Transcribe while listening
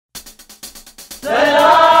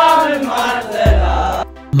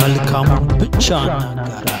መልካሙን ብቻ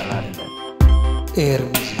እናጋራለን።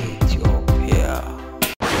 ኤርሚ ኢትዮጵያ።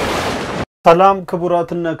 ሰላም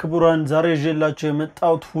ክቡራትና ክቡራን፣ ዛሬ ይዤላችሁ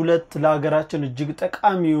የመጣሁት ሁለት ለሀገራችን እጅግ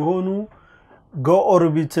ጠቃሚ የሆኑ Geo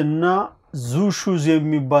Orbital እና Zuum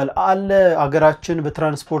የሚባል አለ። ሀገራችን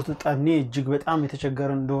በትራንስፖርት ጠኔ እጅግ በጣም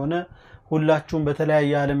የተቸገረ እንደሆነ ሁላችሁም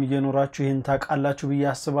በተለያየ ዓለም እየኖራችሁ ይሄን ታውቃላችሁ ብዬ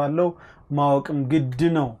አስባለሁ። ማወቅም ግድ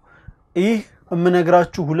ነው። ይህ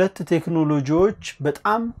እምነግራችሁ ሁለት ቴክኖሎጂዎች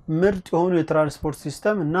በጣም ምርጥ የሆኑ የትራንስፖርት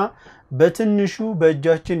ሲስተም እና በትንሹ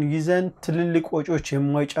በእጃችን ይዘን ትልልቅ ወጪዎች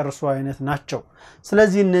የማይጨርሱ አይነት ናቸው።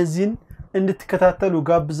 ስለዚህ እነዚህን እንድትከታተሉ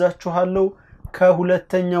ጋብዛችኋለሁ።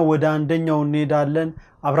 ከሁለተኛው ወደ አንደኛው እንሄዳለን።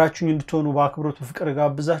 አብራችሁኝ እንድትሆኑ በአክብሮት ፍቅር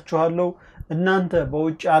ጋብዛችኋለሁ። እናንተ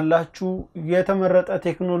በውጭ ያላችሁ የተመረጠ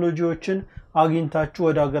ቴክኖሎጂዎችን አግኝታችሁ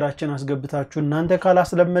ወደ ሀገራችን አስገብታችሁ እናንተ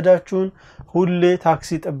ካላስለመዳችሁን ሁሌ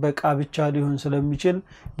ታክሲ ጥበቃ ብቻ ሊሆን ስለሚችል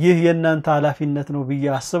ይህ የእናንተ ኃላፊነት ነው ብዬ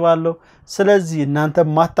አስባለሁ። ስለዚህ እናንተ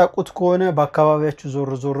ማታቁት ከሆነ በአካባቢያችሁ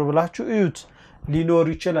ዞር ብላችሁ እዩት። ሊኖር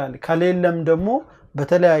ይችላል። ከሌለም ደግሞ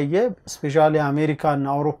በተለያየ ስፔሻሊ አሜሪካ እና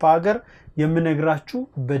አውሮፓ ሀገር የምነግራችሁ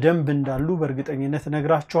በደንብ እንዳሉ በእርግጠኝነት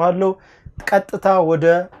ነግራችኋለሁ። ቀጥታ ወደ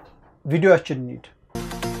ቪዲዮአችን እንሂድ።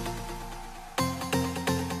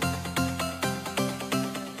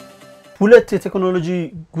 ሁለት የቴክኖሎጂ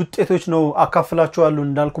ውጤቶች ነው አካፍላችኋለሁ።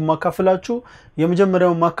 እንዳልኩ ማካፍላችሁ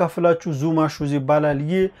የመጀመሪያው ማካፍላችሁ Zuum shoes ይባላል።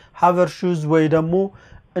 ይህ hover shoes ወይ ደግሞ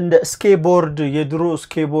እንደ ስኬትቦርድ የድሮ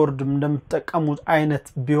ስኬትቦርድ እንደምትጠቀሙት አይነት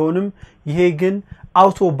ቢሆንም ይሄ ግን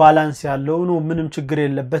አውቶ ባላንስ ያለው ነው። ምንም ችግር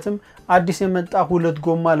የለበትም። አዲስ የመጣ ሁለት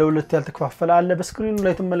ጎማ ለሁለት ያልተከፋፈለ አለ። በስክሪኑ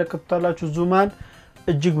ላይ ተመለከቱታላችሁ። Zuum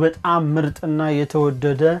እጅግ በጣም ምርጥና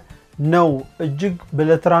የተወደደ ነው። እጅግ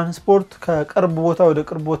በለትራንስፖርት ከቅርብ ቦታ ወደ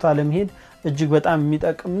ቅርብ ቦታ ለመሄድ እጅግ በጣም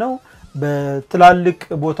የሚጠቅም ነው። በትላልቅ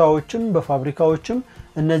ቦታዎችም በፋብሪካዎችም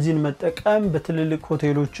እነዚህን መጠቀም በትልልቅ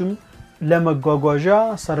ሆቴሎችም ለመጓጓዣ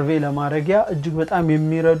ሰርቬይ ለማድረጊያ እጅግ በጣም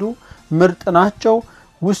የሚረዱ ምርጥ ናቸው።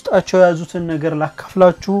 ውስጣቸው ያዙትን ነገር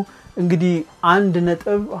ላካፍላችሁ። እንግዲህ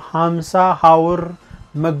 1.50 ሃወር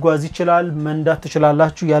መጓዝ ይችላል። መንዳት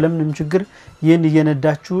ትችላላችሁ ያለምንም ችግር። ይሄን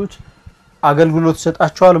እየነዳችሁት አገልግሎት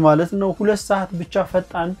ሰጣችኋል ማለት ነው። 2 ሰዓት ብቻ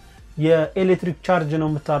ፈጣን የኤሌክትሪክ ቻርጅ ነው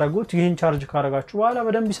የምታረጉት። ይሄን ቻርጅ ካረጋችሁ በኋላ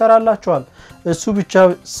በደንብ ይሰራላችኋል። እሱ ብቻ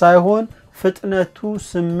ሳይሆን ፍጥነቱ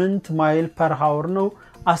 8 ማይል ፐር ሃወር ነው።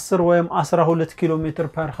 10 ወይም 12 ኪሎ ሜትር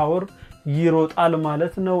ፐር ሃወር ይሮጣል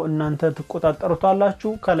ማለት ነው። እናንተ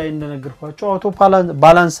ተቆጣጣሩታላችሁ። ከላይ እንደነገርኳችሁ አውቶ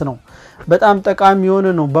ባላንስ ነው። በጣም ጠቃሚ የሆነ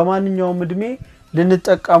ነው። በማንኛውም እድሜ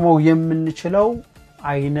ልንጠቀመው የምንችለው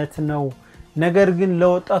አይነት ነው። ነገር ግን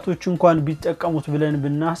ለወጣቶች እንኳን ቢጠቀሙት ብለን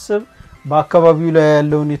ብናስብ በአካባቢው ላይ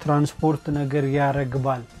ያለውን የትራንስፖርት ነገር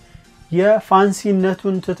ያረግባል።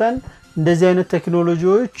 የፋንሲነቱን ትተን እንደዚህ አይነት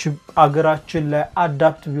ቴክኖሎጂዎች አገራችን ላይ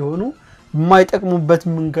አዳፕት ቢሆኑ የማይጠቅሙበት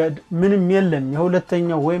መንገድ ምንም የለም።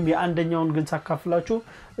 የሁለተኛው ወይም የአንደኛውን ግን ሳካፍላችሁ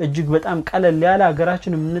እጅግ በጣም ቀለል ያለ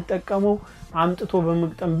አገራችን የምንጠቀመው አምጥቶ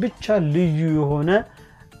በመግጠም ብቻ ልዩ የሆነ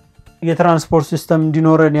የትራንስፖርት ሲስተም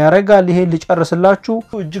እንዲኖረን ያረጋል። ይሄ ልጨርስላችሁ።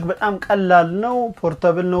 እጅግ በጣም ቀላል ነው።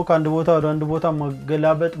 ፖርታብል ነው። ከአንድ ቦታ ወደ አንድ ቦታ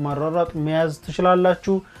ማገላበጥ ማራራጥ መያዝ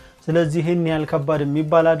ትችላላችሁ። ስለዚህ ይሄን ያህል ከባድ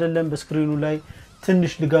የሚባል አይደለም። በስክሪኑ ላይ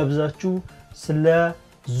ትንሽ ልጋብዛችሁ። ስለ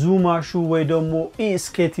Zuum ወይ ደግሞ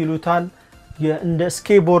ስኬት ይሉታል። እንደ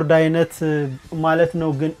ስኬትቦርድ አይነት ማለት ነው፣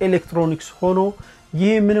 ግን ኤሌክትሮኒክስ ሆኖ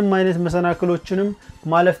ይህ ምንም አይነት መሰናክሎችንም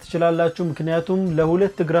ማለፍ ትችላላችሁ። ምክንያቱም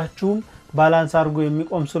ለሁለት እግራችሁም ባላንስ አድርጎ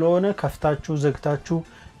የሚቆም ስለሆነ ከፍታችሁ ዘግታችሁ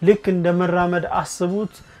ልክ እንደ መራመድ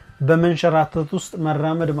አስቡት። በመንሸራተት ውስጥ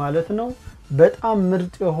መራመድ ማለት ነው። በጣም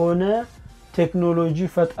ምርጥ የሆነ ቴክኖሎጂ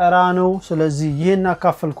ፈጠራ ነው። ስለዚህ ይሄን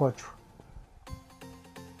አካፈልኳችሁ።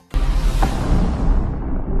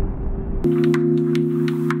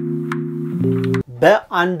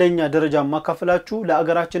 በአንደኛ ደረጃ ማካፈላችሁ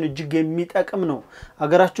ለአገራችን እጅግ የሚጠቅም ነው።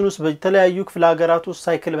 አገራችን ውስጥ በተለያዩ ክፍለ ሀገራት ውስጥ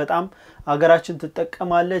ሳይክል በጣም አገራችን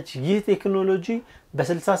ትጠቀማለች። ይህ ቴክኖሎጂ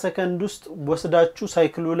በ60 ሰከንድ ውስጥ ወስዳችሁ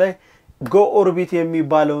ሳይክሉ ላይ Geo Orbital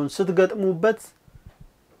የሚባለውን ስትገጥሙበት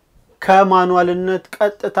ከማኑዋልነት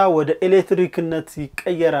ቀጥታ ወደ ኤሌክትሪክነት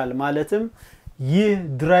ይቀየራል። ማለትም ይህ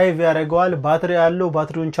ድራይቭ ያደርጋል። ባትሪ ያለው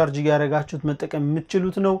ባትሪውን ቻርጅ ያደርጋችሁት መጠቀም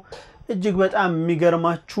የምትችሉት ነው። እጅግ በጣም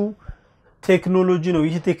የሚገርማችሁ ቴክኖሎጂ ነው።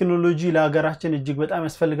 ይህ ቴክኖሎጂ ለሀገራችን እጅግ በጣም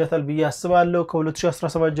ያስፈልጋታል ብዬ አስባለሁ።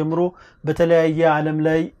 ከ2017 ጀምሮ በተለያየ ዓለም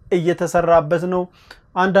ላይ እየተሰራበት ነው።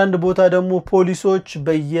 አንዳንድ ቦታ ደግሞ ፖሊሶች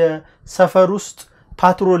በየሰፈር ውስጥ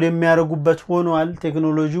ፓትሮል የሚያደርጉበት ሆኗል።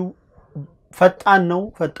 ቴክኖሎጂው ፈጣን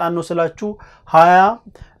ነው ስላችሁ 20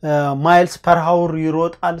 ማይልስ ፐር ሃወር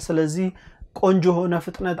ይሮጣል። ስለዚህ ቆንጆ ሆነ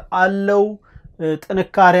ፍጥነት አለው።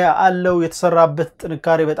 ጥንካሬ አለው የተሰራበት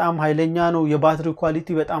ጥንካሬ በጣም ኃይለኛ ነው የባትሪ ኳሊቲ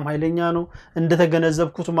በጣም ኃይለኛ ነው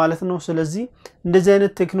እንደተገነዘብኩት ማለት ነው ስለዚህ እንደዚህ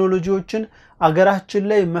አይነት ቴክኖሎጂዎችን አገራችን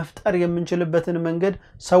ላይ መፍጠር የምንችልበትን መንገድ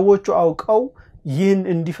ሰዎቹ አውቀው ይህን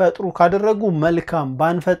እንዲፈጥሩ ካደረጉ መልካም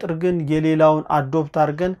ባንፈጥር ግን የሌላውን አዶፕት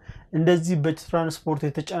አድርገን እንደዚህ በትራንስፖርት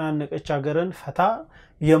የተጨናነቀች ሀገርን ፈታ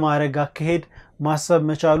የማረጋ ከሄድ ማሰብ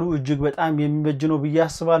መቻሉ እጅግ በጣም የሚበጅ ነው ብዬ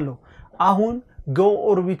አስባለሁ አሁን Geo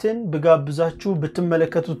Orbital በጋብዛችሁ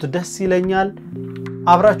ብትመለከቱት ደስ ይለኛል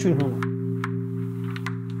አብራችሁኝ ሁኑ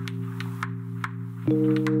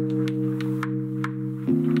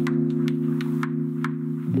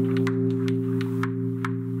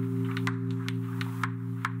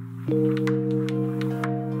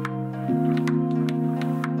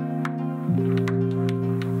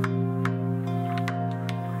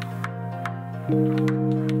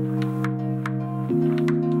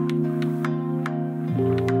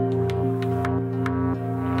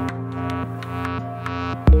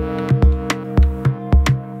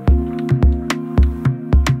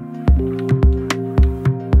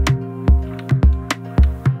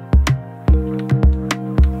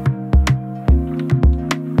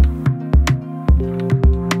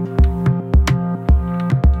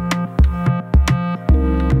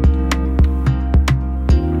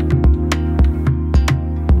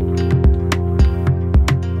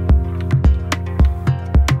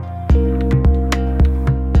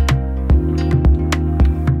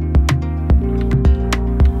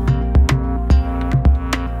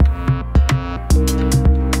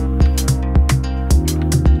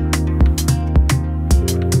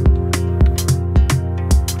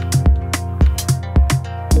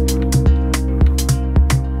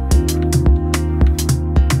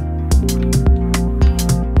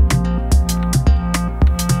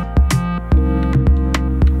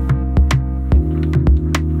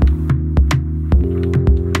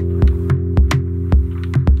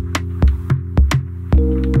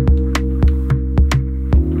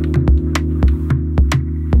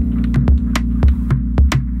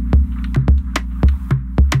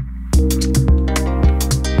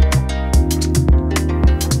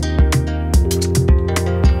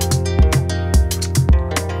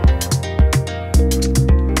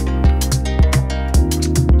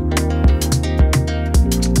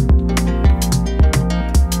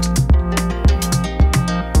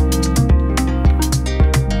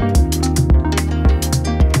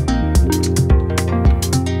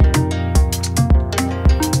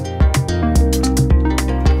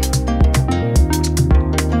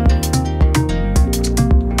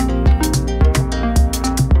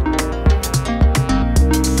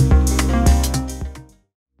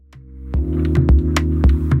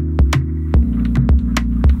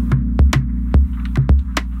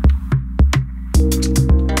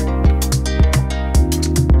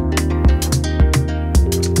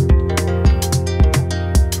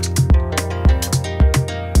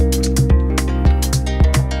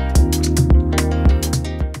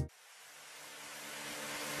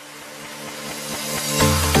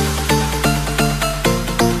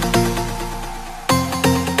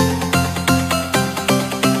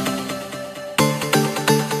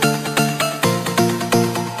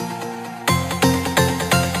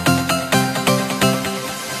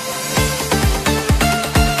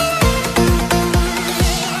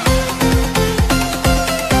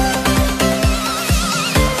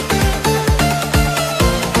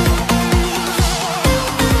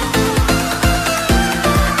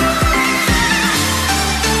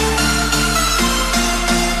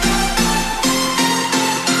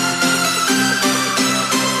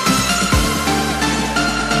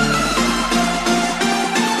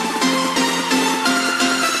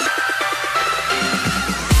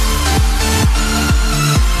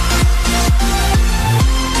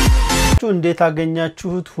እንዴት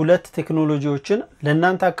አገኛችሁት? ሁለት ቴክኖሎጂዎችን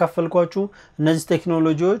ለእናንተ አካፈልኳችሁ። እነዚህ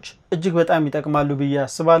ቴክኖሎጂዎች እጅግ በጣም ይጠቅማሉ ብዬ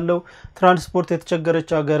አስባለሁ። ትራንስፖርት የተቸገረች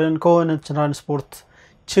ሀገርን ከሆነ ትራንስፖርት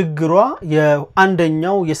ችግሯ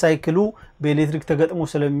የአንደኛው የሳይክሉ በኤሌክትሪክ ተገጥሞ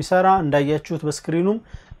ስለሚሰራ እንዳያችሁት በስክሪኑም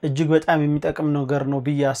እጅግ በጣም የሚጠቅም ነገር ነው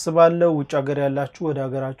ብዬ አስባለሁ። ውጭ ሀገር ያላችሁ ወደ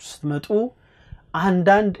ሀገራችሁ ስትመጡ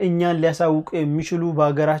አንዳንድ እኛን ሊያሳውቁ የሚችሉ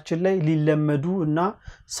በሀገራችን ላይ ሊለመዱ እና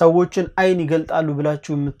ሰዎችን አይን ይገልጣሉ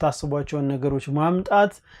ብላችሁ የምታስቧቸው ነገሮች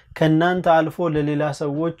ማምጣት ከናንተ አልፎ ለሌላ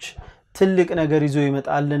ሰዎች ትልቅ ነገር ይዞ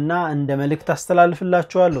ይመጣልና እንደ መልእክት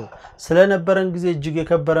አስተላልፍላችኋለሁ። ስለነበረን ጊዜ እጅግ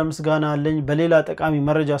የከበረ ምስጋና አለኝ። በሌላ ጠቃሚ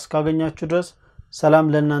መረጃ እስካገኛችሁ ድረስ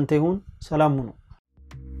ሰላም ለእናንተ ይሁን። ሰላም ሁኑ።